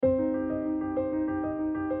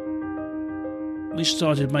We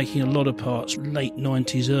started making a lot of parts late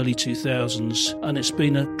 90s, early 2000s, and it's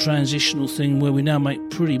been a transitional thing where we now make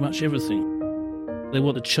pretty much everything. They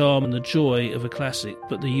want the charm and the joy of a classic,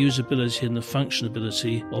 but the usability and the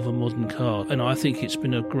functionality of a modern car. And I think it's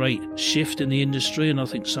been a great shift in the industry, and I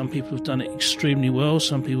think some people have done it extremely well,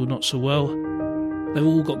 some people not so well. They've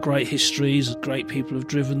all got great histories, great people have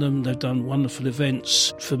driven them, they've done wonderful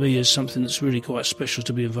events. For me, it's something that's really quite special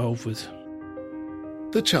to be involved with.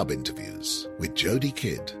 The Chubb Interviews with Jody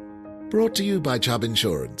Kidd. Brought to you by Chubb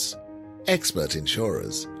Insurance, expert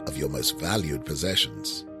insurers of your most valued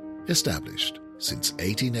possessions. Established since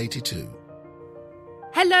 1882.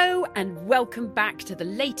 Hello and welcome back to the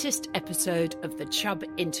latest episode of the Chubb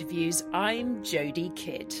Interviews. I'm Jody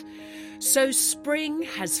Kidd. So spring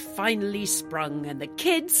has finally sprung and the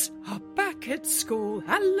kids are back at school.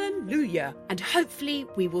 Hallelujah. And hopefully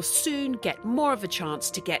we will soon get more of a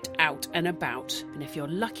chance to get out and about. And if you're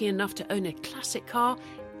lucky enough to own a classic car,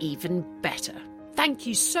 even better. Thank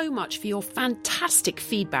you so much for your fantastic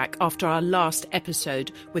feedback after our last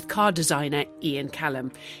episode with car designer Ian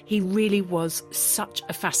Callum. He really was such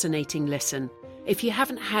a fascinating listen. If you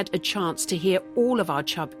haven't had a chance to hear all of our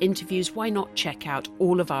Chubb interviews, why not check out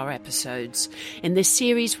all of our episodes? In this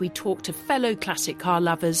series, we talk to fellow classic car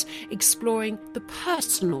lovers, exploring the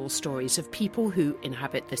personal stories of people who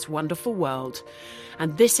inhabit this wonderful world.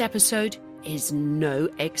 And this episode is no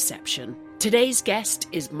exception. Today's guest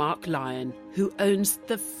is Mark Lyon, who owns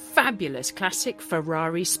the fabulous classic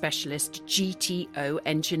Ferrari specialist GTO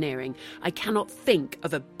Engineering. I cannot think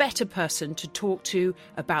of a better person to talk to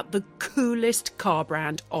about the coolest car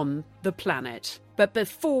brand on the planet. But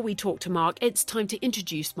before we talk to Mark, it's time to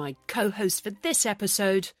introduce my co-host for this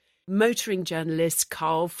episode, motoring journalist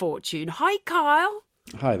Kyle Fortune. Hi, Kyle.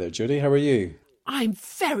 Hi there, Judy. How are you? I'm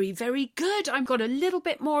very, very good. I've got a little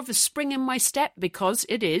bit more of a spring in my step because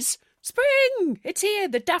it is spring! It's here.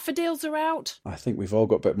 The daffodils are out. I think we've all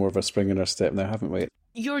got a bit more of a spring in our step now, haven't we?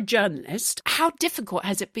 You're a journalist. How difficult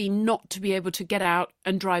has it been not to be able to get out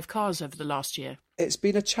and drive cars over the last year? It's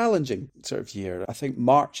been a challenging sort of year. I think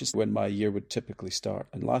March is when my year would typically start.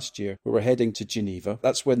 And last year, we were heading to Geneva.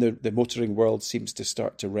 That's when the motoring world seems to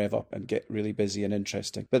start to rev up and get really busy and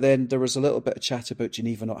interesting. But then there was a little bit of chat about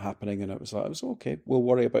Geneva not happening. And it was okay, we'll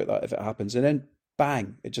worry about that if it happens. And then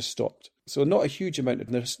bang, it just stopped. So not a huge amount of...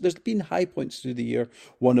 There's been high points through the year,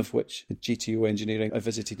 one of which, GTO Engineering, I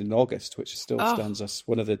visited in August, which still stands as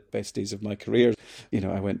one of the best days of my career. You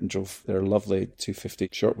know, I went and drove their lovely 250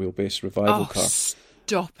 short wheelbase revival car.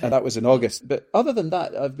 Stop it. And that was in August. But other than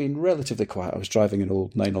that, I've been relatively quiet. I was driving an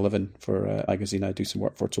old 911 for a magazine I do some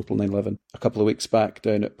work for, Total 911, a couple of weeks back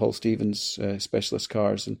down at Paul Stevens' Specialist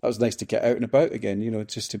Cars. And that was nice to get out and about again, you know,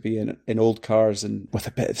 just to be in old cars and with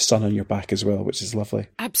a bit of sun on your back as well, which is lovely.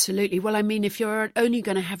 Absolutely. Well, I mean, if you're only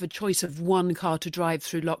going to have a choice of one car to drive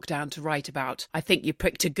through lockdown to write about, I think you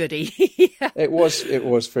pricked a goodie. It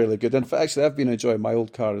was fairly good. And actually, I've been enjoying my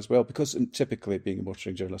old car as well, because typically being a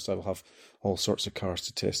motoring journalist, I will have all sorts of cars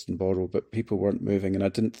to test and borrow, but people weren't moving, and I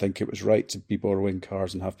didn't think it was right to be borrowing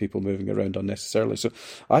cars and have people moving around unnecessarily. So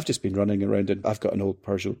I've just been running around, and I've got an old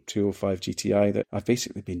Peugeot 205 GTI that I've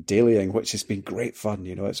basically been dailying, which has been great fun.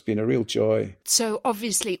 You know, it's been a real joy. So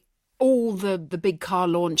obviously all the big car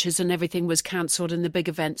launches and everything was cancelled and the big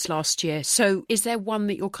events last year. So is there one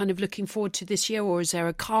that you're kind of looking forward to this year, or is there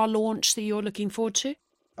a car launch that you're looking forward to?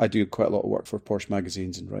 I do quite a lot of work for Porsche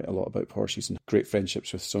magazines and write a lot about Porsches, and great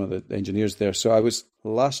friendships with some of the engineers there. So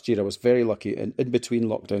last year I was very lucky in between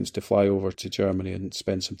lockdowns to fly over to Germany and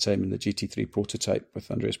spend some time in the GT3 prototype with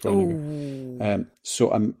Andreas Breuninger.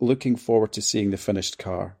 So I'm looking forward to seeing the finished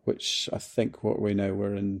car, which I think we're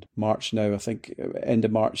in March now. I think end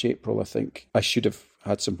of March, April, I think I should have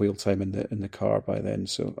had some wheel time in the car by then.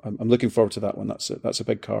 So I'm looking forward to that one. That's a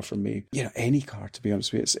big car for me. You know, any car, to be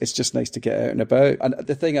honest with you. It's just nice to get out and about. And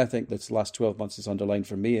the thing I think that's the last 12 months has underlined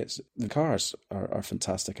for me is the cars are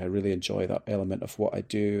fantastic. I really enjoy that element of what I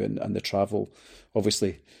do, and the travel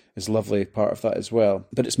obviously is a lovely part of that as well.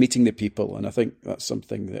 But it's meeting the people, and I think that's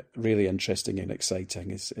something that really interesting and exciting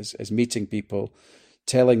is meeting people,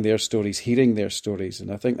 telling their stories, hearing their stories.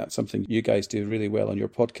 And I think that's something you guys do really well on your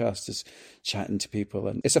podcast, is chatting to people.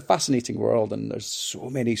 And it's a fascinating world, and there's so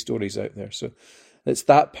many stories out there. So it's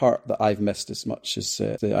that part that I've missed as much as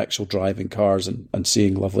the actual driving cars and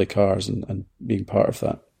seeing lovely cars and being part of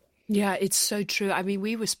that. Yeah, it's so true. I mean,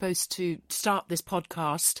 we were supposed to start this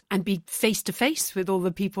podcast and be face to face with all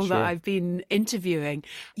the people that I've been interviewing.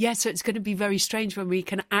 Yeah, so it's going to be very strange when we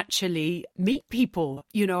can actually meet people,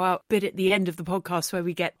 you know, a bit at the end of the podcast where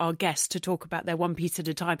we get our guests to talk about their one piece at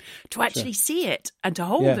a time, to actually see it and to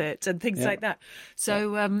hold it and things like that.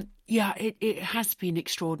 So, Yeah, it has been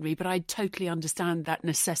extraordinary, but I totally understand that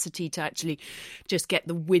necessity to actually just get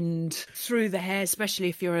the wind through the hair, especially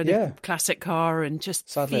if you're in a classic car, and just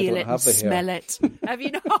Sadly, feel I don't it have and the smell hair. it. Have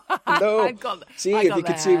you not? No. I've got If you the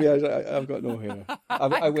could see me, hair. I've got no hair.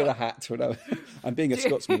 I wear a hat when I'm being a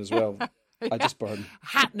Scotsman as well. I just burn.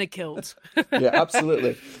 Hat and a kilt. Yeah,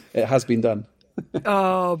 absolutely. It has been done.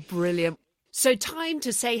 Oh, brilliant. So time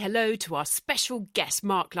to say hello to our special guest,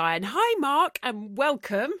 Mark Lyon. Hi, Mark, and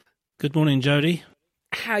welcome. Good morning, Jodie.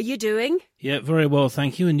 How are you doing? Yeah, very well,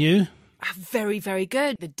 thank you. And you? Very, very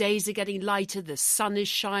good. The days are getting lighter. The sun is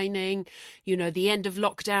shining. You know, the end of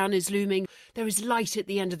lockdown is looming. There is light at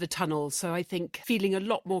the end of the tunnel. So I think feeling a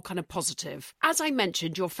lot more kind of positive. As I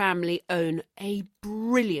mentioned, your family own a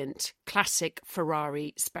brilliant classic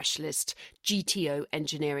Ferrari specialist, GTO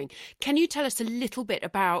Engineering. Can you tell us a little bit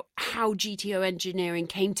about how GTO Engineering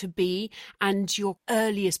came to be and your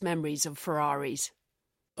earliest memories of Ferraris?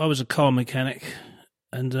 I was a car mechanic,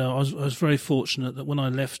 and I was very fortunate that when I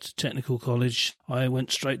left technical college, I went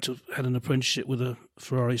straight to had an apprenticeship with a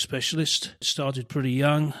Ferrari specialist. Started pretty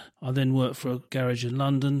young. I then worked for a garage in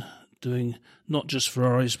London, doing not just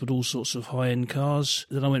Ferraris but all sorts of high-end cars.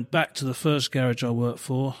 Then I went back to the first garage I worked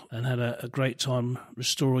for and had a great time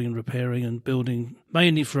restoring and repairing and building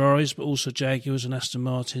mainly Ferraris but also Jaguars and Aston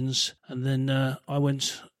Martins. And then I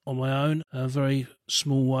went on my own, a very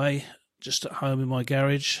small way, just at home in my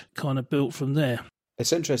garage, kind of built from there.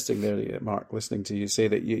 It's interesting there, Mark, listening to you say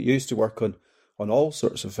that you used to work on all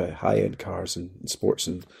sorts of high-end cars and sports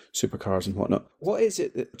and supercars and whatnot. What is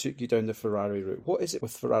it that took you down the Ferrari route? What is it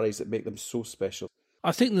with Ferraris that make them so special?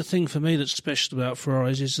 I think the thing for me that's special about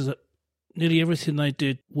Ferraris is that nearly everything they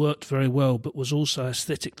did worked very well but was also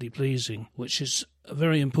aesthetically pleasing, which is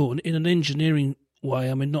very important. In an engineering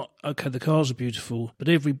way, I mean, the cars are beautiful, but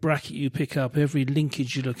every bracket you pick up, every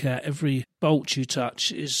linkage you look at, every bolt you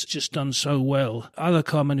touch is just done so well. Other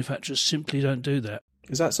car manufacturers simply don't do that.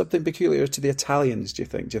 Is that something peculiar to the Italians, do you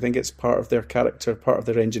think? Do you think it's part of their character, part of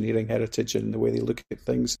their engineering heritage and the way they look at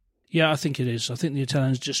things? Yeah, I think it is. I think the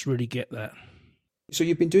Italians just really get that. So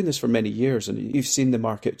you've been doing this for many years and you've seen the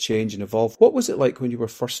market change and evolve. What was it like when you were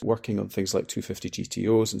first working on things like 250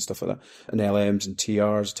 GTOs and stuff like that, and LMs and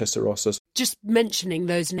TRs, Testarossas? Just mentioning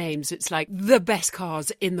those names, it's like the best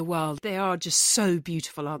cars in the world. They are just so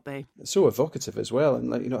beautiful, aren't they? So evocative as well.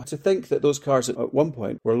 And to think that those cars at one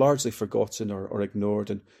point were largely forgotten or ignored,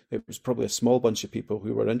 and it was probably a small bunch of people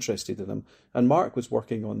who were interested in them. And Mark was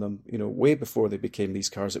working on them, way before they became these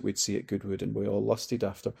cars that we'd see at Goodwood and we all lusted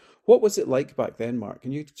after. What was it like back then, Mark?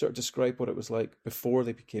 Can you sort of describe what it was like before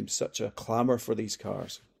they became such a clamour for these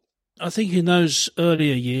cars? I think in those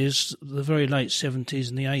earlier years, the very late 70s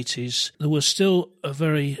and the 80s, there was still a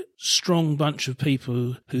very strong bunch of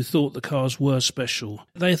people who thought the cars were special.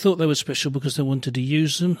 They thought they were special because they wanted to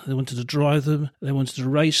use them, they wanted to drive them, they wanted to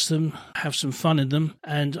race them, have some fun in them,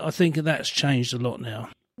 and I think that's changed a lot now.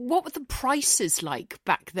 What were the prices like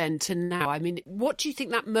back then to now? I mean, what do you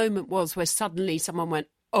think that moment was where suddenly someone went,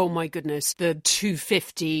 oh my goodness, the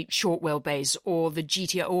 250 short wheelbase or the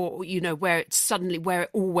GTO, or, where it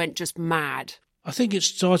all went just mad? I think it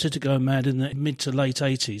started to go mad in the mid to late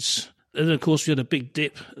 80s. And of course, we had a big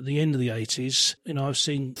dip at the end of the 80s. I've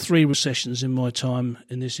seen 3 recessions in my time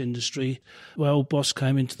in this industry. My old boss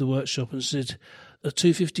came into the workshop and said, a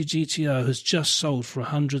 250 GTO has just sold for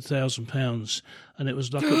 £100,000, and it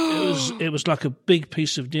was like it was like a big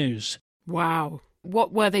piece of news. Wow.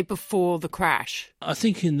 What were they before the crash? I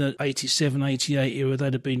think in the 87, 88 era,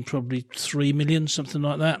 they'd have been probably 3 million, something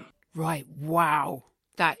like that. Right. Wow.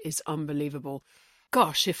 That is unbelievable.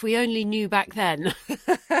 Gosh, if we only knew back then.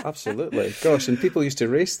 Absolutely. Gosh, and people used to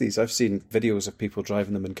race these. I've seen videos of people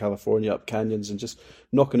driving them in California up canyons and just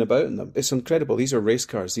knocking about in them. It's incredible. These are race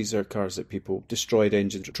cars. These are cars that people destroyed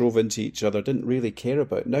engines, drove into each other, didn't really care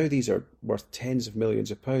about. Now these are worth tens of millions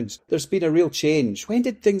of pounds. There's been a real change. When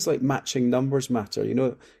did things like matching numbers matter?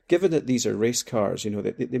 Given that these are race cars,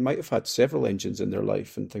 they might have had several engines in their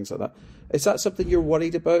life and things like that. Is that something you're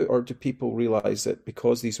worried about, or do people realise that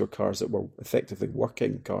because these were cars that were effectively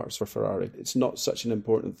working cars for Ferrari, it's not such an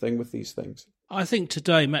important thing with these things? I think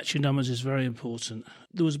today matching numbers is very important.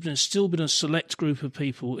 There was still been a select group of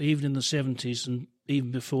people, even in the 70s and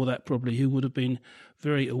even before that probably, who would have been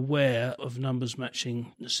very aware of numbers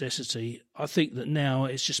matching necessity. I think that now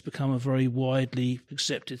it's just become a very widely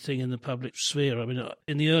accepted thing in the public sphere. I mean,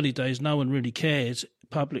 in the early days, no one really cared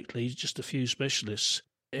publicly, just a few specialists.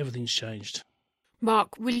 Everything's changed.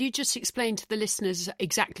 Mark, will you just explain to the listeners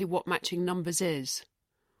exactly what matching numbers is?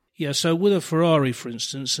 Yeah, so with a Ferrari, for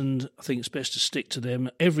instance, and I think it's best to stick to them,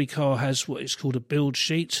 every car has what is called a build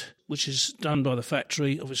sheet, which is done by the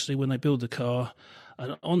factory, obviously, when they build the car.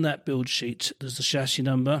 And on that build sheet, there's the chassis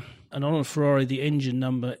number. And on a Ferrari, the engine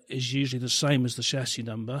number is usually the same as the chassis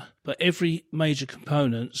number. But every major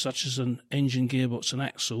component, such as an engine, gearbox and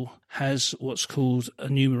axle, has what's called a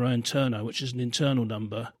numero interno, which is an internal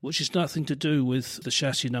number, which is nothing to do with the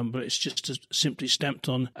chassis number. It's just simply stamped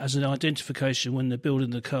on as an identification when they're building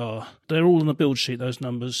the car. They're all on the build sheet, those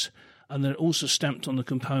numbers. And they're also stamped on the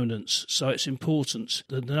components. So it's important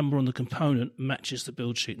that the number on the component matches the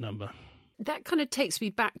build sheet number. That kind of takes me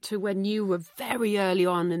back to when you were very early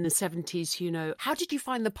on in the 70s, How did you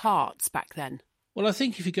find the parts back then? Well, I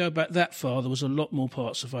think if you go back that far, there was a lot more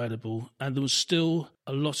parts available, and there was still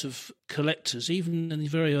a lot of collectors, even in the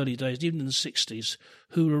very early days, even in the 60s,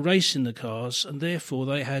 who were racing the cars, and therefore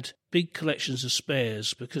they had big collections of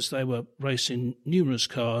spares because they were racing numerous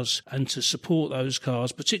cars, and to support those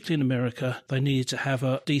cars, particularly in America, they needed to have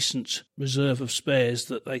a decent reserve of spares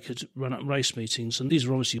that they could run at race meetings, and these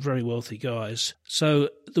were obviously very wealthy guys. So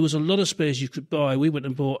there was a lot of spares you could buy. We went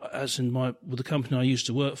and bought, with the company I used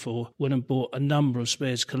to work for, went and bought a number of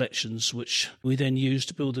spares collections, which we then used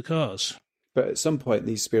to build the cars. But at some point,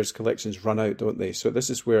 these spares collections run out, don't they? So this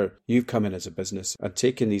is where you've come in as a business and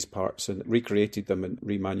taken these parts and recreated them and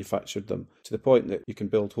remanufactured them to the point that you can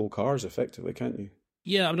build whole cars effectively, can't you?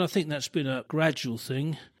 Yeah, I think that's been a gradual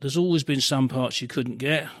thing. There's always been some parts you couldn't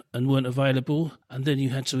get and weren't available, and then you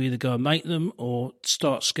had to either go and make them or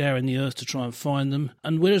start scouring the earth to try and find them.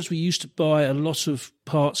 And whereas we used to buy a lot of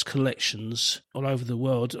parts collections all over the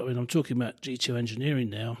world, I'm talking about GTO engineering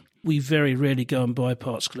now, we very rarely go and buy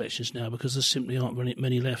parts collections now because there simply aren't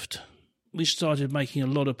many left. We started making a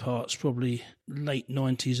lot of parts probably late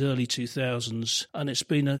 90s, early 2000s, and it's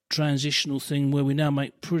been a transitional thing where we now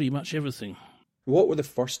make pretty much everything. What were the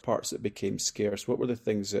first parts that became scarce? What were the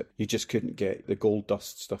things that you just couldn't get? The gold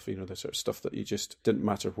dust stuff, the sort of stuff that you just didn't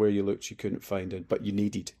matter where you looked, you couldn't find it, but you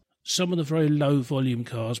needed. Some of the very low volume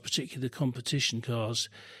cars, particularly the competition cars,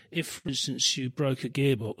 if, for instance, you broke a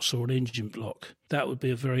gearbox or an engine block, that would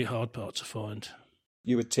be a very hard part to find.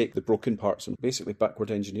 You would take the broken parts and basically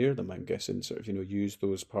backward engineer them, I'm guessing, use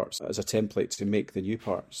those parts as a template to make the new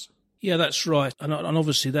parts. Yeah, that's right. And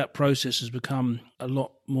obviously that process has become a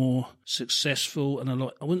lot more successful and a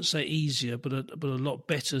lot, I wouldn't say easier, but a lot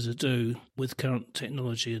better to do with current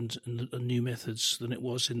technology and new methods than it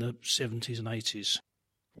was in the 70s and 80s.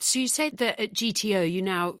 So you said that at GTO you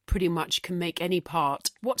now pretty much can make any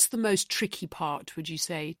part. What's the most tricky part, would you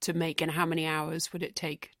say, to make, and how many hours would it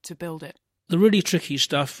take to build it? The really tricky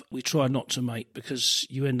stuff we try not to make because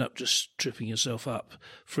you end up just tripping yourself up.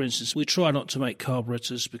 For instance, we try not to make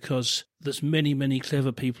carburetors because there's many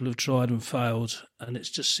clever people who've tried and failed, and it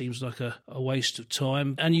just seems like a waste of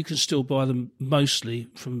time. And you can still buy them mostly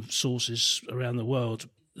from sources around the world.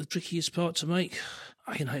 The trickiest part to make,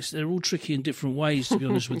 they're all tricky in different ways, to be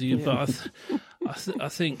honest with you, Yeah. but I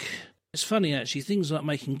think it's funny, actually. Things like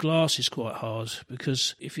making glass is quite hard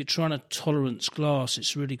because if you're trying to tolerance glass,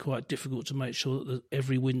 it's really quite difficult to make sure that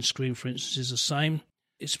every windscreen, for instance, is the same.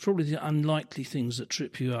 It's probably the unlikely things that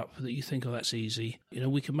trip you up that you think, oh, that's easy.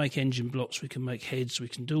 We can make engine blocks, we can make heads, we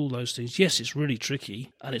can do all those things. Yes, it's really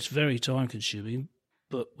tricky and it's very time-consuming,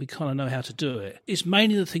 but we kind of know how to do it. It's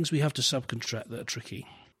mainly the things we have to subcontract that are tricky.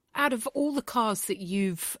 Out of all the cars that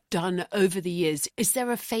you've done over the years, is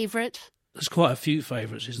there a favourite? There's quite a few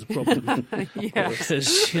favourites is the problem. Yeah.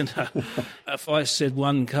 Because, if I said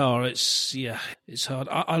one car, it's hard.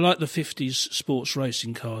 I like the 50s sports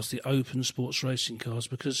racing cars, the open sports racing cars,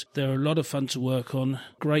 because they're a lot of fun to work on,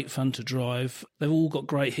 great fun to drive. They've all got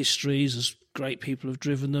great histories. There's great people who've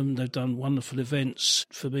driven them. They've done wonderful events.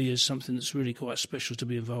 For me, is something that's really quite special to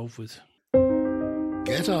be involved with.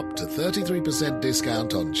 Get up to 33%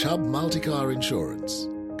 discount on Chubb Multicar Insurance.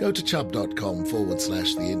 Go to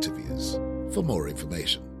chubb.com/the interviews for more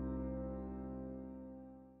information.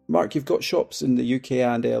 Mark, you've got shops in the UK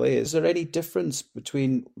and LA. Is there any difference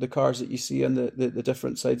between the cars that you see on the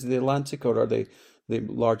different sides of the Atlantic, or are they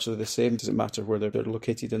largely the same? Does it matter where they're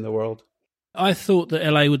located in the world? I thought that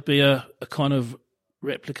LA would be a kind of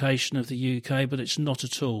replication of the UK, but it's not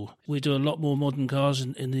at all. We do a lot more modern cars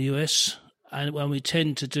in the US, and when we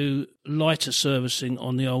tend to do lighter servicing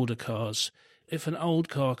on the older cars. If an old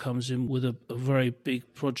car comes in with a very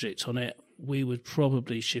big project on it, we would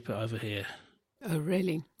probably ship it over here. Oh,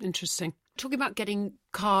 really? Interesting. Talking about getting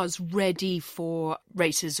cars ready for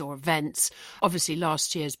races or events. Obviously,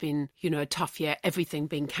 last year has been, a tough year, everything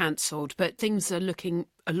being cancelled, but things are looking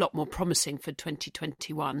a lot more promising for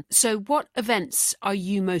 2021. So what events are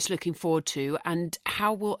you most looking forward to, and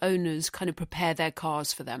how will owners kind of prepare their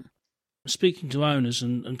cars for them? Speaking to owners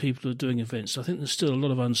and people who are doing events, I think there's still a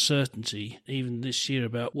lot of uncertainty, even this year,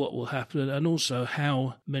 about what will happen and also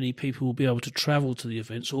how many people will be able to travel to the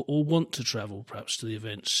events or want to travel perhaps to the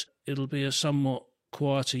events. It'll be a somewhat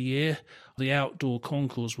quieter year. The outdoor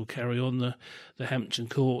concours will carry on, the Hampton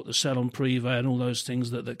Court, the Salon Privé and all those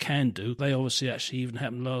things that can do. They obviously actually even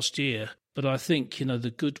happened last year. But I think,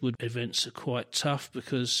 the Goodwood events are quite tough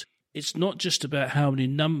because it's not just about how many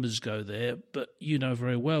numbers go there, but you know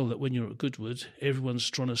very well that when you're at Goodwood, everyone's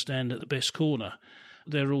trying to stand at the best corner.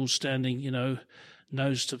 They're all standing,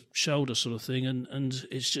 nose to shoulder sort of thing, and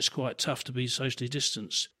it's just quite tough to be socially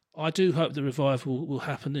distanced. I do hope the revival will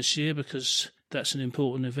happen this year because that's an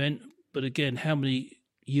important event. But again, how many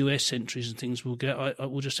US entries and things we'll get, I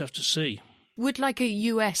will just have to see. Would like a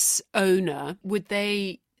US owner, would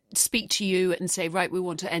they speak to you and say, right, we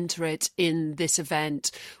want to enter it in this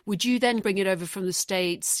event? Would you then bring it over from the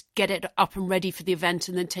States, get it up and ready for the event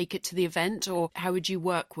and then take it to the event? Or how would you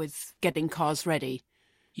work with getting cars ready?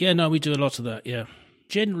 Yeah, no, we do a lot of that, yeah.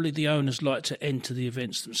 Generally, the owners like to enter the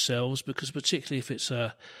events themselves because particularly if it's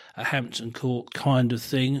a Hampton Court kind of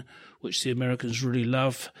thing, which the Americans really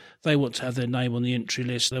love, they want to have their name on the entry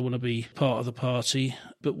list. They want to be part of the party,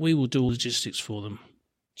 but we will do all logistics for them.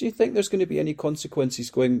 Do you think there's going to be any consequences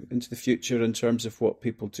going into the future in terms of what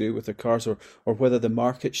people do with their cars or whether the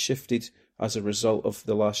market shifted as a result of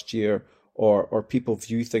the last year or people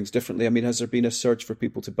view things differently? I mean, has there been a surge for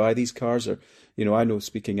people to buy these cars? Or, I know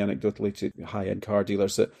speaking anecdotally to high-end car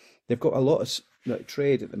dealers that they've got a lot of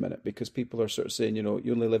trade at the minute because people are sort of saying, you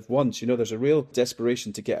only live once. There's a real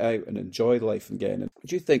desperation to get out and enjoy life again. And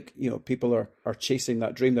do you think, people are chasing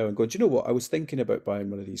that dream now and going, do you know what? I was thinking about buying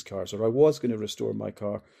one of these cars or I was going to restore my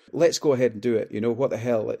car. Let's go ahead and do it. What the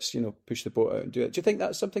hell? Let's, push the boat out and do it. Do you think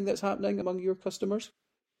that's something that's happening among your customers?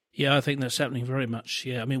 Yeah, I think that's happening very much.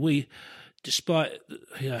 Yeah, I mean, despite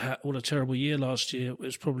what a terrible year last year, it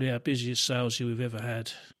was probably our busiest sales year we've ever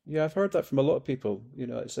had. Yeah, I've heard that from a lot of people.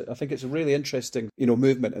 I think it's a really interesting,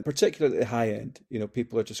 movement, and particularly at the high end.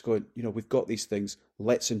 People are just going, we've got these things,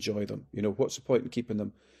 let's enjoy them. What's the point in keeping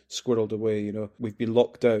them squirreled away? We've been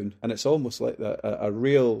locked down, and it's almost like a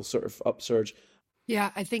real sort of upsurge.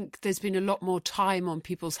 Yeah, I think there's been a lot more time on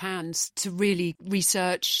people's hands to really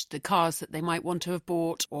research the cars that they might want to have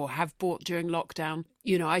bought or have bought during lockdown.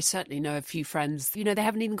 I certainly know a few friends, they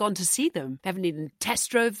haven't even gone to see them. They haven't even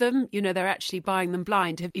test drove them. They're actually buying them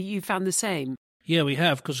blind. Have you found the same? Yeah, we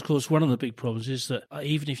have, because, of course, one of the big problems is that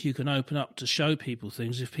even if you can open up to show people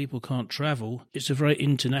things, if people can't travel, it's a very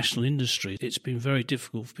international industry. It's been very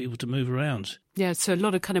difficult for people to move around. Yeah, so a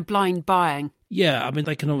lot of kind of blind buying. Yeah, I mean,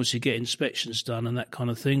 they can obviously get inspections done and that kind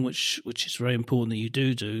of thing, which is very important that you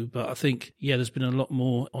do. But I think, there's been a lot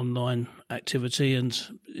more online activity,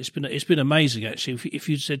 and it's been amazing, actually. If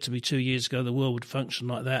you'd said to me 2 years ago the world would function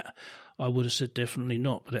like that, I would have said definitely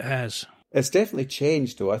not, but it has. It's definitely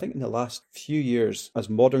changed, though. I think in the last few years, as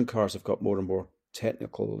modern cars have got more and more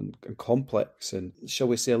technical and complex and, shall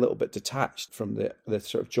we say, a little bit detached from the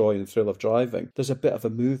sort of joy and thrill of driving, there's a bit of a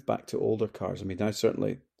move back to older cars. I mean, I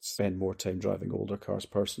certainly spend more time driving older cars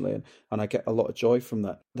personally, and I get a lot of joy from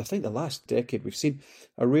that. I think the last decade, we've seen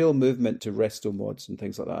a real movement to resto mods and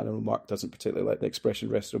things like that. I know Mark doesn't particularly like the expression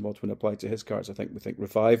resto mod when applied to his cars. I think we think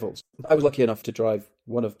revivals. I was lucky enough to drive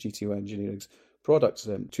one of GTO Engineering's products,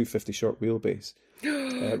 250 short wheelbase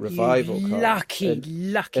revival car. Lucky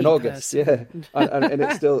in August, person. yeah. and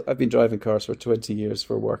it's still, I've been driving cars for 20 years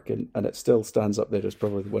for work, and it still stands up there as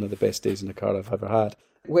probably one of the best days in a car I've ever had.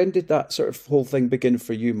 When did that sort of whole thing begin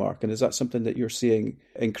for you, Mark? And is that something that you're seeing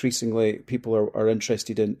increasingly people are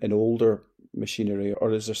interested in older machinery,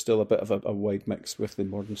 or is there still a bit of a wide mix with the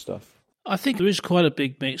modern stuff? I think there is quite a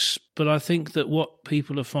big mix, but I think that what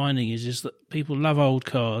people are finding is that people love old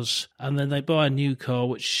cars and then they buy a new car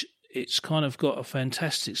which it's kind of got a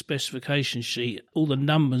fantastic specification sheet. All the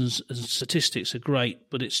numbers and statistics are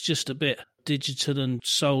great, but it's just a bit digital and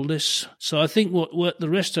soulless. So I think what the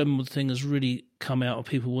resto mod thing has really come out of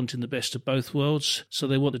people wanting the best of both worlds. So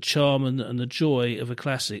they want the charm and the joy of a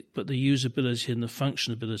classic, but the usability and the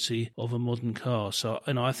functionability of a modern car. So,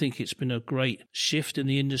 and I think it's been a great shift in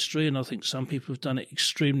the industry, and I think some people have done it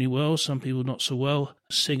extremely well, some people not so well.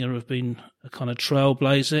 Singer have been a kind of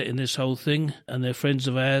trailblazer in this whole thing, and they're friends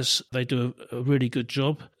of ours. They do a really good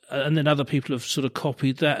job. And then other people have sort of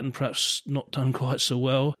copied that and perhaps not done quite so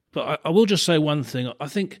well. But I will just say one thing. I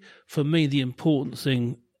think for me, the important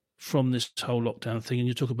thing from this whole lockdown thing, and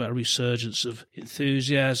you talk about a resurgence of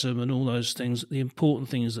enthusiasm and all those things, the important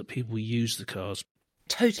thing is that people use the cars.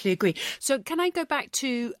 Totally agree. So can I go back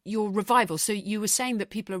to your revival? So you were saying that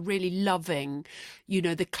people are really loving,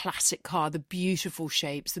 the classic car, the beautiful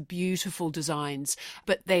shapes, the beautiful designs,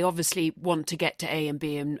 but they obviously want to get to A and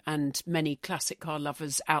B, and many classic car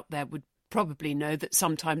lovers out there would probably know that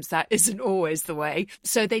sometimes that isn't always the way.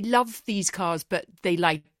 So they love these cars, but they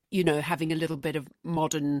like, having a little bit of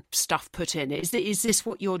modern stuff put in. Is this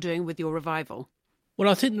what you're doing with your revival? Well,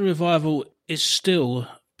 I think the revival is still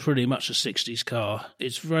pretty much a 60s car.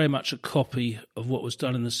 It's very much a copy of what was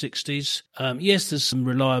done in the 60s. Yes, there's some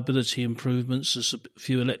reliability improvements, there's a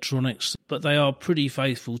few electronics, but they are pretty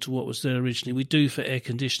faithful to what was there originally. We do fit air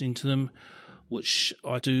conditioning to them, which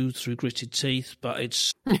I do through gritted teeth, but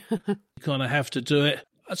it's you kind of have to do it.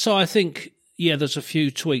 So I think, there's a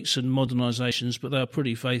few tweaks and modernisations, but they're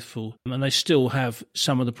pretty faithful. And they still have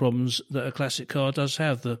some of the problems that a classic car does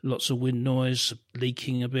have. The lots of wind noise,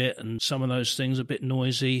 leaking a bit, and some of those things a bit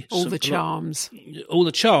noisy. All the charms,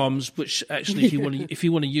 which actually, if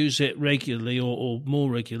you want to use it regularly or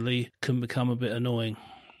more regularly, can become a bit annoying.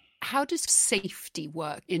 How does safety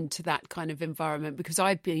work into that kind of environment? Because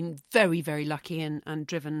I've been very, very lucky and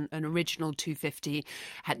driven an original 250,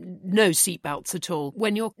 had no seatbelts at all.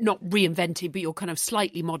 When you're not reinventing, but you're kind of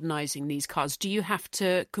slightly modernising these cars, do you have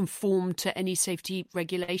to conform to any safety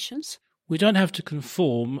regulations? We don't have to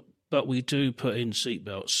conform, but we do put in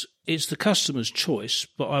seatbelts. It's the customer's choice,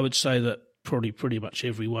 but I would say that probably pretty much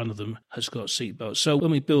every one of them has got seatbelts. So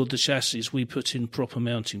when we build the chassis, we put in proper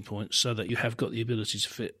mounting points so that you have got the ability to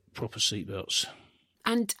fit proper seatbelts.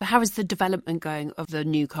 And how is the development going of the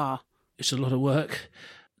new car? It's a lot of work.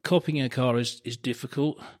 Copying a car is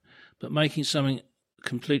difficult, but making something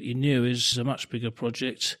completely new is a much bigger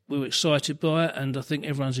project. We were excited by it, and I think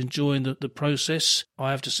everyone's enjoying the process.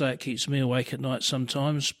 I have to say it keeps me awake at night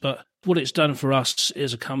sometimes, but what it's done for us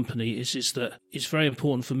as a company is that it's very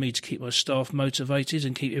important for me to keep my staff motivated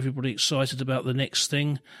and keep everybody excited about the next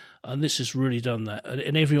thing. And this has really done that.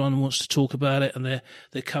 And everyone wants to talk about it, and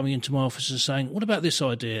they're coming into my office and saying, what about this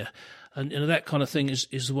idea? And that kind of thing is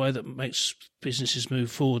the way that makes businesses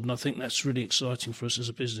move forward. And I think that's really exciting for us as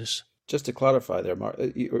a business. Just to clarify there, Mark,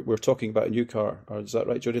 we're talking about a new car, or is that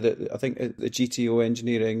right, Jodie? I think the GTO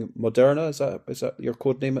Engineering Moderna, is that your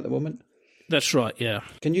code name at the moment? That's right, yeah.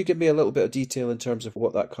 Can you give me a little bit of detail in terms of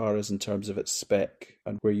what that car is in terms of its spec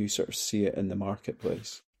and where you sort of see it in the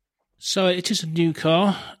marketplace? So it is a new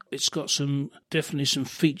car. It's got definitely some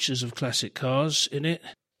features of classic cars in it.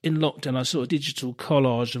 In lockdown, I saw a digital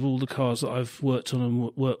collage of all the cars that I've worked on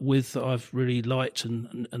and worked with that I've really liked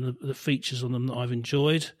and the features on them that I've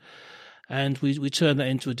enjoyed. And we turned that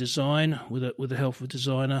into a design with the help of a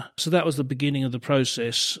designer. So that was the beginning of the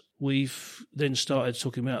process. We've then started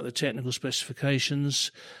talking about the technical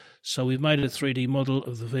specifications. So we've made a 3D model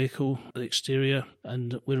of the vehicle, the exterior,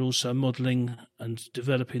 and we're also modelling and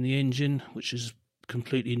developing the engine, which is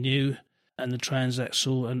completely new, and the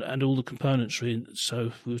transaxle and all the componentry.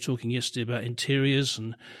 So we were talking yesterday about interiors,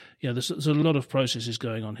 and there's a lot of processes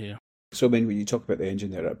going on here. So when you talk about the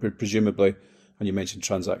engine there, presumably, and you mentioned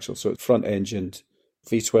transaxle, so front-engined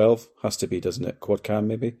V12 has to be, doesn't it? Quad cam,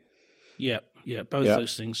 maybe? Yeah, both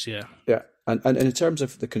those things, yeah. Yeah, and in terms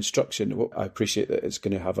of the construction, I appreciate that it's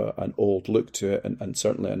going to have an old look to it and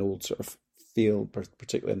certainly an old sort of feel,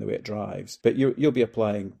 particularly in the way it drives. But you'll be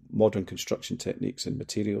applying modern construction techniques and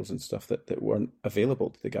materials and stuff that weren't available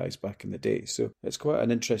to the guys back in the day. So it's quite an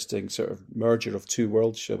interesting sort of merger of two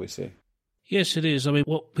worlds, shall we say. Yes, it is. I mean,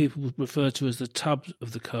 what people would refer to as the tub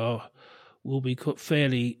of the car will be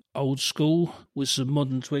fairly old school with some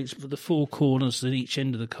modern tweaks, but the four corners at each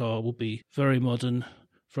end of the car will be very modern,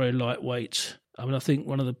 very lightweight. I mean, I think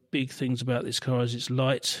one of the big things about this car is it's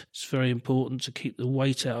light. It's very important to keep the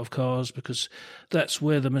weight out of cars because that's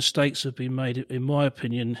where the mistakes have been made, in my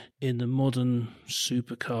opinion, in the modern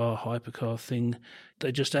supercar, hypercar thing.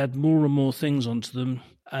 They just add more and more things onto them,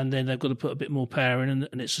 and then they've got to put a bit more power in,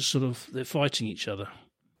 and it's a sort of, they're fighting each other.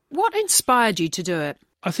 What inspired you to do it?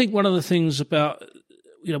 I think one of the things about,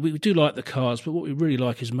 we do like the cars, but what we really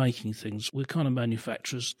like is making things. We're kind of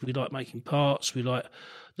manufacturers. We like making parts. We like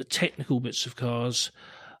the technical bits of cars.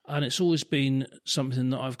 And it's always been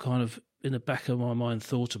something that I've kind of, in the back of my mind,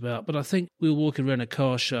 thought about. But I think we were walking around a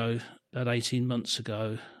car show about 18 months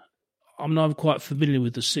ago. I'm quite familiar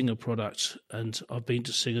with the Singer product, and I've been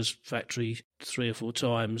to Singer's factory 3 or 4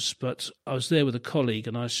 times. But I was there with a colleague,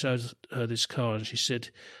 and I showed her this car, and she said,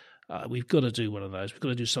 we've got to do one of those. We've got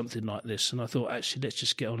to do something like this. And I thought, actually, let's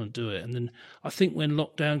just get on and do it. And then I think when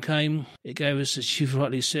lockdown came, it gave us, as you've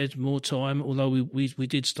rightly said, more time, although we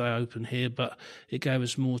did stay open here, but it gave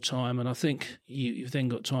us more time. And I think you've then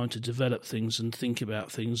got time to develop things and think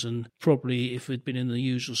about things. And probably if we'd been in the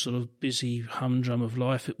usual sort of busy humdrum of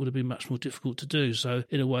life, it would have been much more difficult to do. So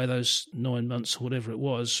in a way, those 9 months or whatever it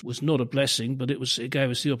was not a blessing, but it gave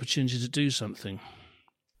us the opportunity to do something.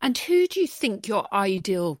 And who do you think your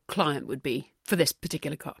ideal client would be for this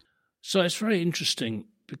particular car? So it's very interesting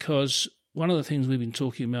because one of the things we've been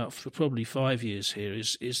talking about for probably 5 years here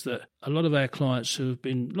is that a lot of our clients who have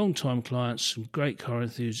been long-time clients and great car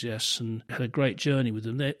enthusiasts and had a great journey with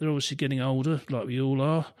them, they're obviously getting older, like we all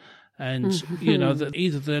are. And, that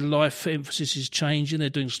either their life emphasis is changing, they're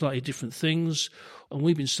doing slightly different things. And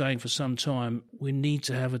we've been saying for some time, we need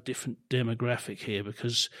to have a different demographic here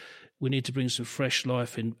because we need to bring some fresh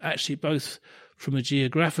life in, actually both from a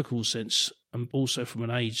geographical sense and also from an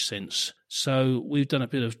age sense. So we've done a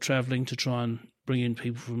bit of travelling to try and bring in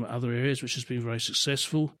people from other areas, which has been very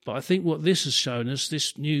successful. But I think what this has shown us,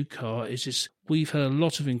 this new car, is we've had a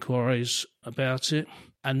lot of inquiries about it.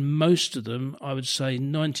 And most of them, I would say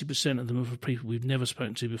 90% of them are for people we've never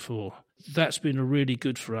spoken to before. That's been really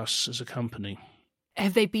good for us as a company.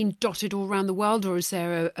 Have they been dotted all around the world, or is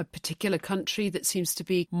there a particular country that seems to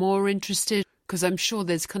be more interested? Because I'm sure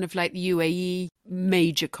there's kind of like the UAE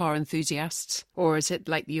major car enthusiasts, or is it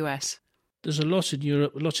like the US? There's a lot in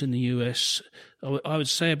Europe, a lot in the US. I would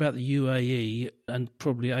say about the UAE and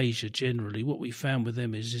probably Asia generally, what we found with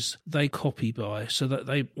them is they copy buy, so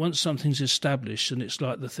that once something's established and it's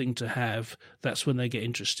like the thing to have, that's when they get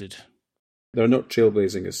interested. They're not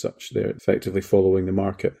trailblazing as such, they're effectively following the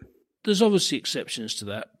market. There's obviously exceptions to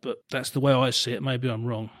that, but that's the way I see it. Maybe I'm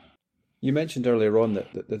wrong. You mentioned earlier on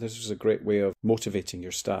that this was a great way of motivating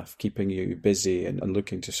your staff, keeping you busy and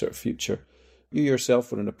looking to sort of future. You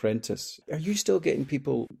yourself were an apprentice. Are you still getting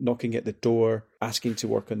people knocking at the door, asking to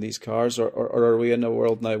work on these cars? Or are we in a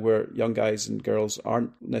world now where young guys and girls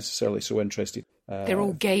aren't necessarily so interested? They're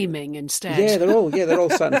all gaming instead. Yeah, they're all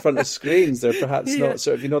sat in front of screens. They're perhaps not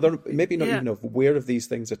sort of, they're maybe not even aware of these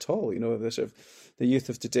things at all. The sort of the youth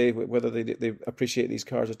of today, whether they appreciate these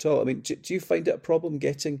cars at all. I mean, do you find it a problem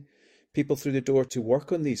getting people through the door to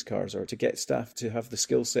work on these cars or to get staff to have the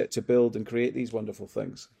skill set to build and create these wonderful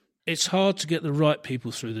things? It's hard to get the right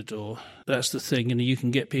people through the door. That's the thing. You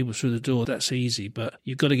can get people through the door, that's easy, but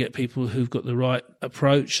you've got to get people who've got the right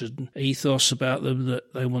approach and ethos about them,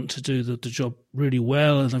 that they want to do the job really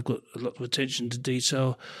well and they've got a lot of attention to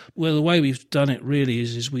detail. Well, the way we've done it really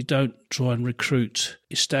is we don't try and recruit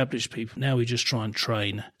established people. Now we just try and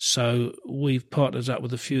train. So we've partnered up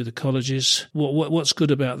with a few of the colleges. What's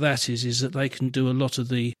good about that is that they can do a lot of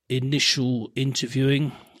the initial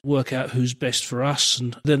interviewing, work out who's best for us,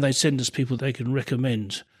 and then they send us people they can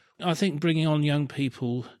recommend. I think bringing on young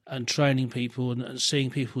people and training people and seeing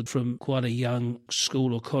people from quite a young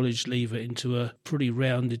school or college leaver into a pretty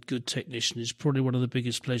rounded, good technician is probably one of the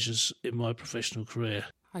biggest pleasures in my professional career.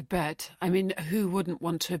 I bet. I mean, who wouldn't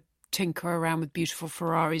want to tinker around with beautiful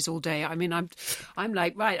Ferraris all day? I mean, I'm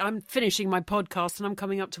like, right, I'm finishing my podcast and I'm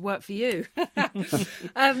coming up to work for you.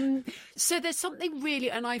 So there's something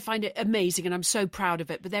really, and I find it amazing and I'm so proud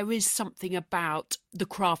of it, but there is something about the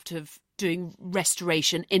craft of doing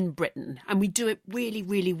restoration in Britain, and we do it really,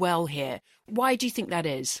 really well here. Why do you think that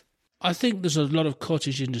is? I think there's a lot of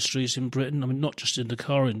cottage industries in Britain. I mean, not just in the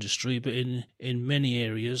car industry, but in many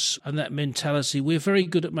areas. And that mentality, we're very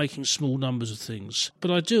good at making small numbers of things.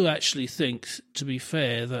 But I do actually think, to be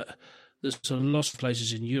fair, that there's a lot of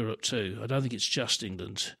places in Europe too. I don't think it's just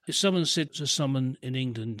England. If someone said to someone in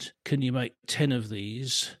England, can you make 10 of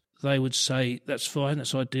these? They would say, that's fine,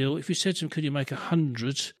 that's ideal. If you said to them, could you make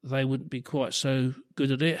 100? They wouldn't be quite so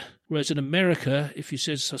good at it. Whereas in America, if you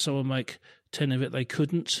said to someone make 10 of it, they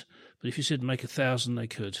couldn't. But if you said make 1,000, they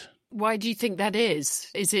could. Why do you think that is?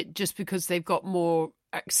 Is it just because they've got more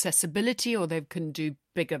accessibility or they can do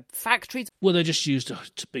bigger factories? Well, they're just used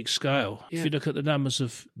to big scale. Yeah. If you look at the numbers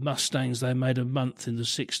of Mustangs they made a month in the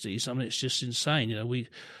 60s, I mean, it's just insane.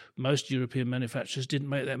 Most European manufacturers didn't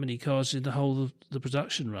make that many cars in the whole of the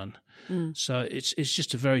production run. So it's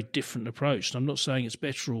just a very different approach. And I'm not saying it's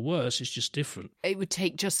better or worse, it's just different. It would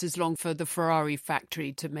take just as long for the Ferrari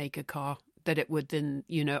factory to make a car that it would than,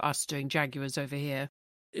 us doing Jaguars over here.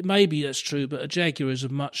 Maybe that's true, but a Jaguar is a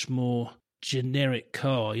much more generic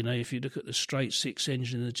car. If you look at the straight six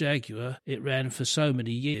engine in the Jaguar, it ran for so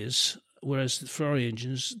many years, whereas the Ferrari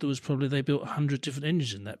engines, they built 100 different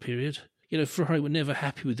engines in that period. Ferrari were never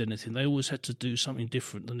happy with anything. They always had to do something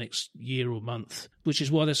different the next year or month, which is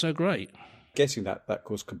why they're so great. Guessing that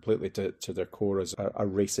goes completely to their core as a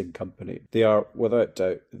racing company. They are, without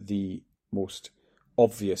doubt, the most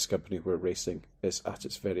obvious company where racing is at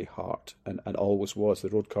its very heart, and always was. The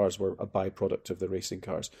road cars were a byproduct of the racing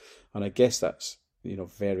cars. And I guess that's,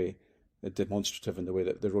 very demonstrative in the way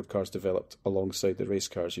that the road cars developed alongside the race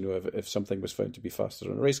cars. If something was found to be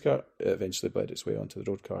faster on a race car, it eventually bled its way onto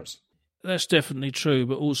the road cars. That's definitely true,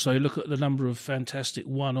 but also look at the number of fantastic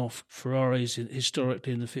one-off Ferraris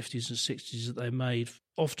historically in the 50s and 60s that they made,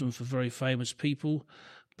 often for very famous people,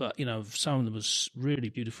 but, some of them was really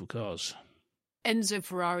beautiful cars. Enzo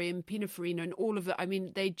Ferrari and Pininfarina and all of that, I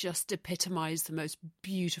mean, they just epitomise the most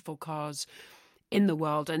beautiful cars in the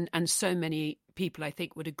world, and so many people, I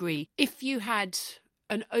think, would agree. If you had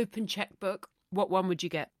an open checkbook, what one would you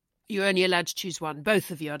get? You're only allowed to choose one.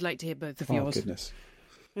 Both of you. I'd like to hear both of yours. Oh, goodness.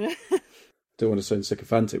 Don't want to sound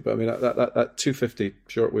sycophantic, but I mean, that 250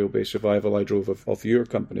 short wheelbase revival I drove of your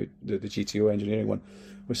company, the GTO engineering one,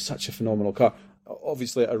 was such a phenomenal car.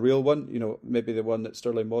 Obviously, a real one, maybe the one that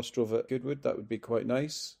Stirling Moss drove at Goodwood, that would be quite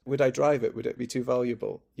nice. Would I drive it? Would it be too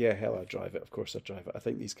valuable? Yeah, hell, I'd drive it. Of course I'd drive it. I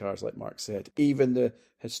think these cars, like Mark said, even the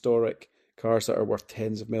historic cars that are worth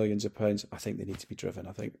tens of millions of pounds, I think they need to be driven.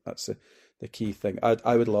 I think that's the key thing.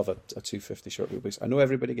 I would love a 250 short wheelbase. I know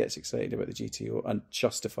everybody gets excited about the GTO, and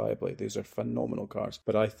justifiably, these are phenomenal cars.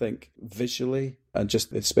 But I think visually, and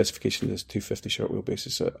just the specification of this 250 short wheelbase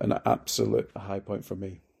is an absolute high point for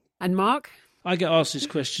me. And Mark? I get asked this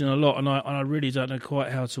question a lot, and I really don't know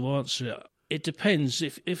quite how to answer it. It depends.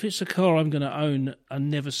 If it's a car I'm going to own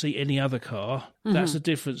and never see any other car, that's the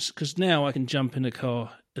difference. Because now I can jump in a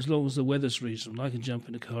car, as long as the weather's reasonable, I can jump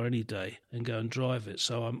in a car any day and go and drive it.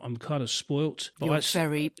 So I'm kind of spoilt. But you're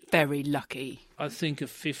very, very lucky. I think a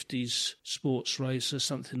 50s sports racer,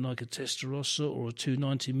 something like a Testarossa or a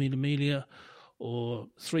 290 Mille Miglia or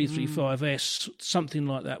 335S, something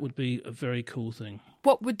like that would be a very cool thing.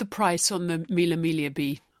 What would the price on the Mille Miglia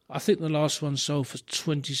be? I think the last one sold for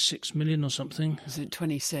 26 million or something. Is it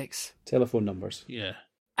 26? Telephone numbers. Yeah.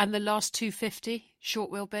 And the last 250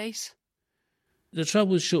 short wheelbase? The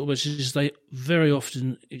trouble with short wheelbases is they very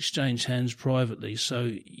often exchange hands privately,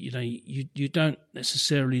 so you don't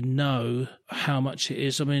necessarily know how much it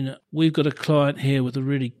is. I mean, we've got a client here with a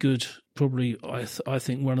really good, probably I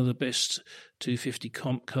think one of the best 250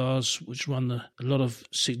 comp cars, which run a lot of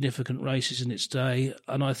significant races in its day,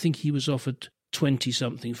 and I think he was offered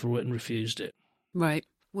 20-something for it and refused it. Right.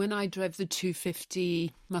 When I drove the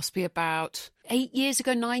 250, must be about 9 years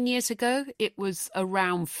ago, it was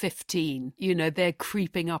around 15. They're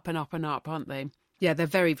creeping up and up and up, aren't they? Yeah, they're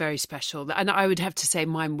very, very special. And I would have to say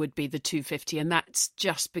mine would be the 250, and that's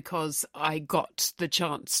just because I got the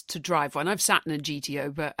chance to drive one. I've sat in a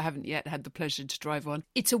GTO, but I haven't yet had the pleasure to drive one.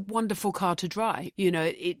 It's a wonderful car to drive.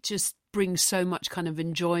 It just brings so much kind of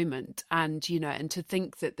enjoyment, and to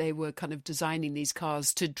think that they were kind of designing these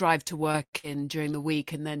cars to drive to work in during the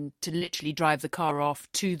week, and then to literally drive the car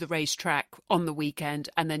off to the racetrack on the weekend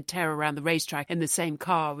and then tear around the racetrack in the same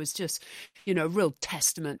car was just, a real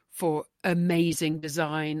testament for amazing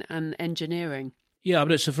design and engineering. Yeah,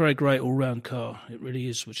 but it's a very great all-round car. It really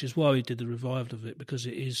is, which is why we did the revival of it, because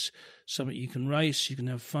it is something you can race, you can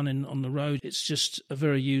have fun on the road. It's just a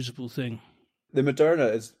very usable thing. The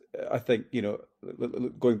Moderna is, I think,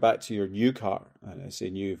 going back to your new car, and I say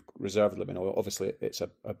new reservedly, I mean, obviously it's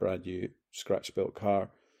a brand new scratch-built car,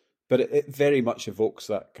 but it very much evokes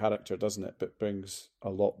that character, doesn't it? But brings a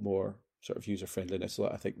lot more sort of user-friendliness,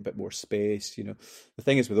 I think a bit more space. The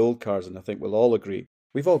thing is with old cars, and I think we'll all agree,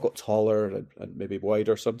 we've all got taller and maybe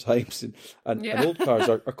wider sometimes, and old cars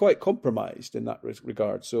are quite compromised in that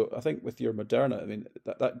regard. So I think with your Moderna, I mean,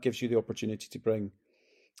 that gives you the opportunity to bring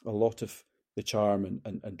a lot of the charm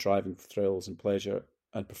and driving thrills and pleasure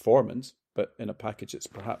and performance, but in a package that's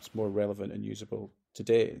perhaps more relevant and usable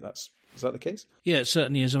today. Is that the case? Yeah, it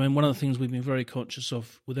certainly is. I mean, one of the things we've been very conscious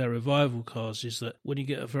of with our revival cars is that when you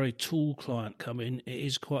get a very tall client come in, it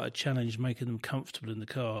is quite a challenge making them comfortable in the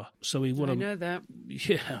car. So we want to... I know that.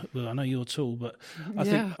 Yeah, well, I know you're tall, but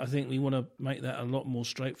I think we want to make that a lot more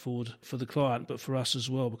straightforward for the client, but for us as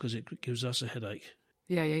well, because it gives us a headache.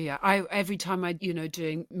 Yeah. Every time I,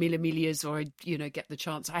 doing Mille Miglias or I, get the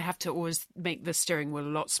chance, I have to always make the steering wheel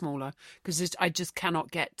a lot smaller because I just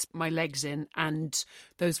cannot get my legs in, and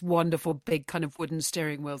those wonderful big kind of wooden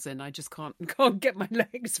steering wheels in. I just can't get my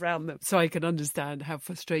legs around them. So I can understand how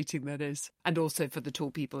frustrating that is. And also for the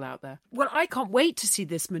tall people out there. Well, I can't wait to see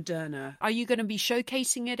this Moderna. Are you going to be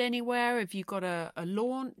showcasing it anywhere? Have you got a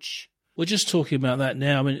launch? We're just talking about that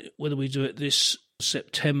now. I mean, whether we do it this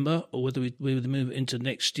September or whether we would move it into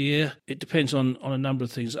next year, it depends on a number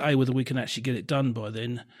of things. Whether we can actually get it done by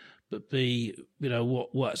then, but B,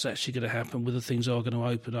 what's actually going to happen, whether things are going to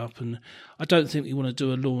open up. And I don't think we want to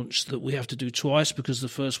do a launch that we have to do twice because the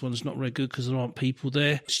first one's not very good because there aren't people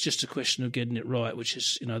there. It's just a question of getting it right, which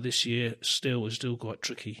is, this year is still quite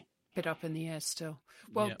tricky. Bit up in the air still.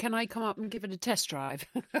 Well, Yeah. Can I come up and give it a test drive?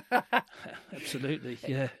 Absolutely,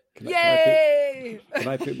 yeah. Yay! Can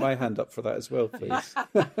I put my hand up for that as well, please?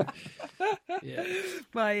 Yeah.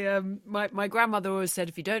 My grandmother always said,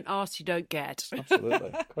 if you don't ask, you don't get.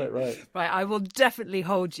 Absolutely, quite right. Right, I will definitely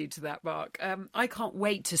hold you to that, Mark. I can't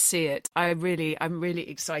wait to see it. I'm really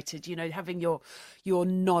excited. Having your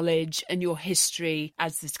knowledge and your history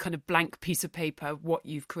as this kind of blank piece of paper, what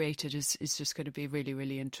you've created is just going to be really,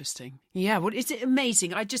 really interesting. Yeah, well, is it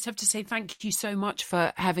amazing? I just have to say thank you so much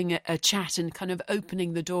for having a chat and kind of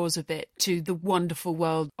opening the doors a bit to the wonderful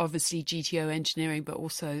world, obviously GTO engineering, but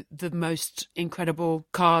also the most incredible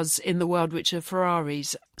cars in the world, which are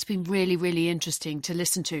Ferraris. It's been really, really interesting to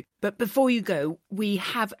listen to. But before you go, we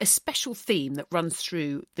have a special theme that runs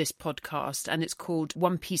through this podcast, and it's called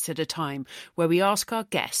One Piece at a Time, where we ask our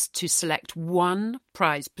guests to select one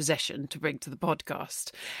prized possession to bring to the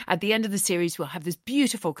podcast. At the end of the series, we'll have this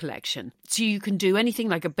beautiful collection. So you can do anything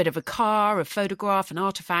like a bit of a car, a photograph, an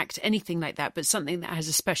artifact, anything like that, but something that has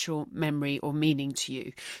a special memory or meaning to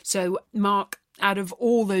you. So, Mark, out of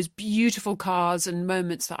all those beautiful cars and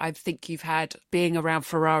moments that I think you've had being around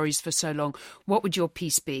Ferraris for so long, what would your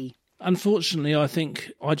piece be? Unfortunately, I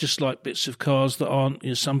think I just like bits of cars that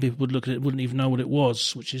aren't, some people would look at it, wouldn't even know what it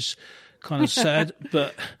was, which is kind of sad.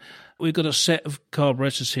 But we've got a set of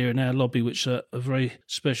carburetors here in our lobby, which are very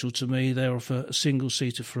special to me. They're off a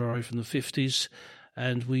single-seater Ferrari from the 50s,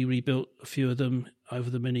 and we rebuilt a few of them over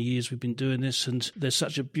the many years we've been doing this, and they're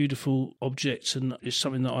such a beautiful object, and it's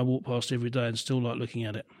something that I walk past every day and still like looking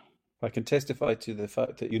at it. I can testify to the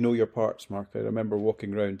fact that you know your parts, Mark. I remember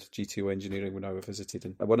walking around GTO Engineering when I visited,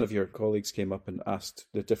 and one of your colleagues came up and asked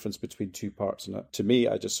the difference between two parts. And to me,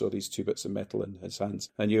 I just saw these two bits of metal in his hands.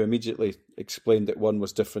 And you immediately explained that one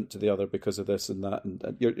was different to the other because of this and that. And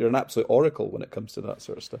you're an absolute oracle when it comes to that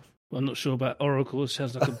sort of stuff. Well, I'm not sure about oracle. It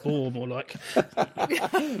sounds like a bore, more like.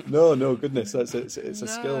 No, goodness. It's a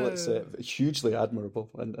skill that's hugely admirable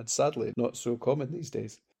and sadly not so common these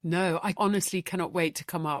days. No, I honestly cannot wait to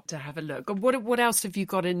come up to have a look. What else have you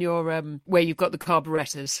got in your where you've got the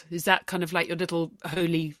carburetors? Is that kind of like your little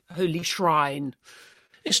holy shrine?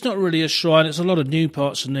 It's not really a shrine. It's a lot of new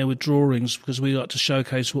parts in there with drawings because we like to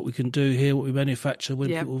showcase what we can do here, what we manufacture when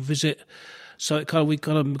people visit. So we've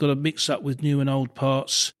got a mix up with new and old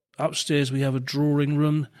parts. Upstairs we have a drawing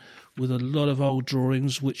room with a lot of old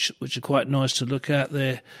drawings, which are quite nice to look at.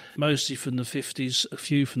 They're mostly from the 50s, a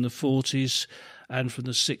few from the 40s. And from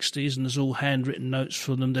the 60s, and there's all handwritten notes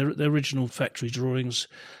from them. They're original factory drawings.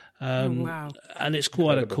 Wow. And it's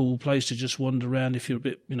quite a cool place to just wander around if you're a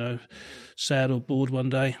bit, sad or bored one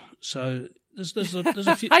day. So there's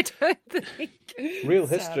a few. I don't think. Real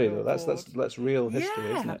history, though. That's real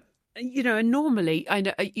history, isn't it? And normally, I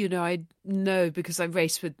know because I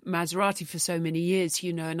raced with Maserati for so many years,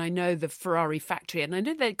 and I know the Ferrari factory, and I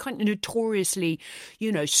know they're kind of notoriously,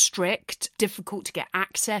 strict, difficult to get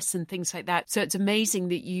access and things like that. So it's amazing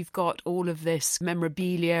that you've got all of this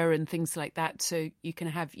memorabilia and things like that. So you can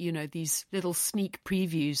have, these little sneak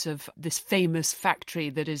previews of this famous factory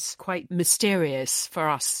that is quite mysterious for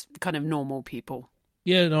us kind of normal people.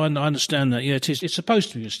 Yeah, no, I understand that. Yeah, it is. It's supposed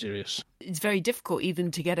to be mysterious. It's very difficult even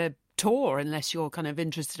to get a tour unless you're kind of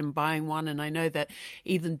interested in buying one. And I know that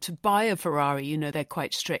even to buy a Ferrari, they're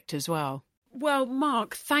quite strict as well. Well,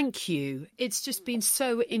 Mark, thank you. It's just been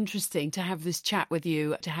so interesting to have this chat with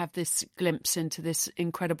you, to have this glimpse into this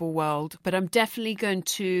incredible world. But I'm definitely going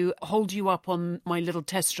to hold you up on my little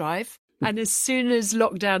test drive. And as soon as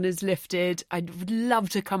lockdown is lifted, I'd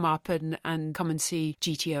love to come up and come and see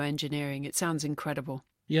GTO Engineering. It sounds incredible.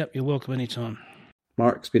 Yep, you're welcome anytime.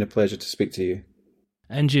 Mark, it's been a pleasure to speak to you.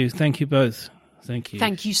 And you. Thank you both. Thank you.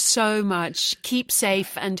 Thank you so much. Keep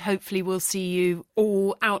safe, and hopefully we'll see you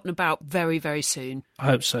all out and about very, very soon. I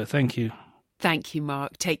hope so. Thank you. Thank you,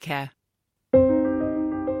 Mark. Take care.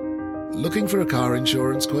 Looking for a car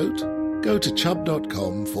insurance quote? Go to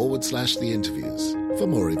chubb.com/the interviews for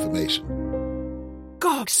more information.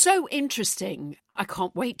 God, so interesting. I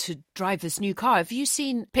can't wait to drive this new car. Have you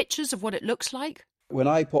seen pictures of what it looks like? When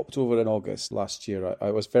I popped over in August last year,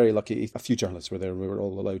 I was very lucky. A few journalists were there, and we were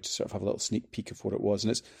all allowed to sort of have a little sneak peek of what it was.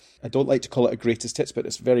 And I don't like to call it a greatest hits, but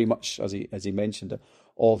it's very much, as he mentioned,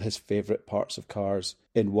 all his favourite parts of cars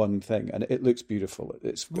in one thing. And it looks beautiful.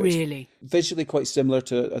 It's visually quite similar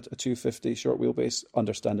to a 250 short wheelbase,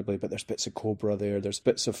 understandably, but there's bits of Cobra there, there's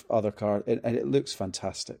bits of other cars, and it looks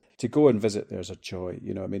fantastic. To go and visit there's a joy.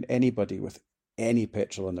 Anybody with any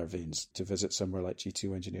petrol in their veins to visit somewhere like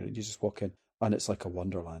GTO Engineering. You just walk in and it's like a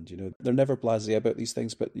wonderland, you know. They're never blasé about these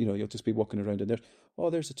things, but, you know, you'll just be walking around and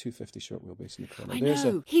there's a 250 short wheelbase in the corner. I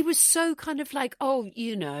know. He was so kind of like, oh,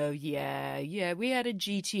 you know, yeah, we had a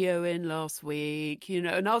GTO in last week, you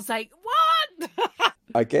know, and I was like, what?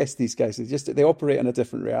 I guess these guys, they operate in a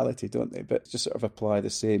different reality, don't they? But just sort of apply the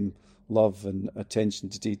same love and attention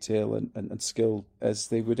to detail and skill as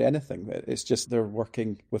they would anything. It's just they're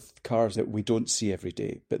working with cars that we don't see every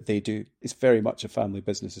day, but they do. It's very much a family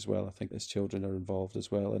business as well. I think his children are involved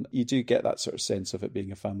as well. And you do get that sort of sense of it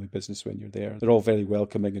being a family business when you're there. They're all very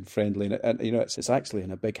welcoming and friendly. And you know, it's actually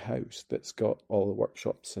in a big house that's got all the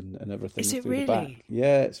workshops and everything. Is it through really? the back.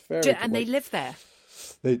 Yeah, it's very good. And they live there?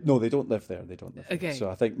 They don't live there. Okay. So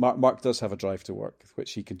I think Mark does have a drive to work,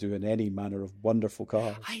 which he can do in any manner of wonderful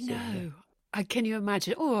cars. I know. Can you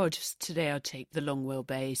imagine? Oh, just today I'll take the long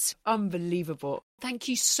wheelbase. Unbelievable. Thank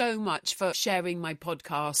you so much for sharing my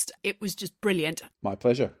podcast. It was just brilliant. My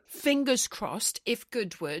pleasure. Fingers crossed, if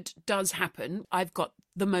Goodwood does happen, I've got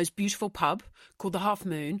the most beautiful pub called the Half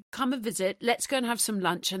Moon. Come and visit. Let's go and have some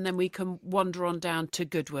lunch and then we can wander on down to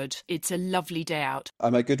Goodwood. It's a lovely day out.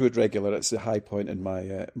 I'm a Goodwood regular. It's a high point in my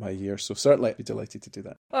year, so certainly I'd be delighted to do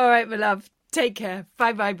that. All right, my love. Take care.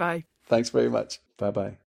 Bye. Thanks very much.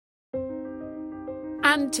 Bye.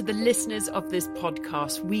 And to the listeners of this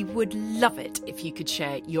podcast, we would love it if you could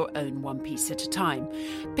share your own one piece at a time.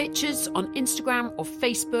 Pictures on Instagram or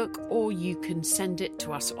Facebook, or you can send it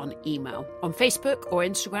to us on email. On Facebook or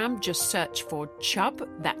Instagram, just search for Chubb,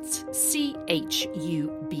 that's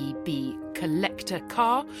CHUBB, Collector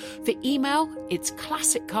Car. For email, it's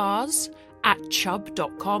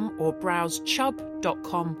classiccars@chubb.com or browse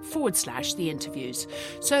chubb.com/the interviews.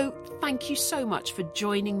 So thank you so much for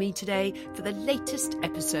joining me today for the latest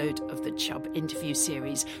episode of the Chubb interview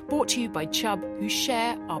series, brought to you by Chubb, who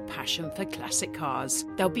share our passion for classic cars.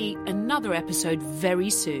 There'll be another episode very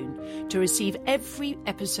soon. To receive every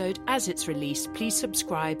episode as it's released, please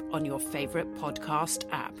subscribe on your favourite podcast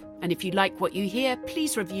app. And if you like what you hear,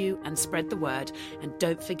 please review and spread the word. And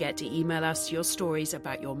don't forget to email us your stories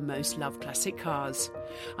about your most loved classic cars.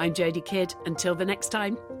 I'm Jodie Kidd. Until the next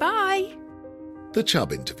time, bye! The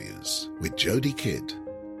Chubb Interviews with Jodie Kidd.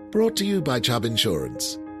 Brought to you by Chubb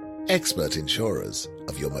Insurance, expert insurers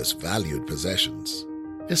of your most valued possessions.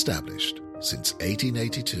 Established since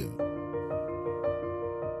 1882.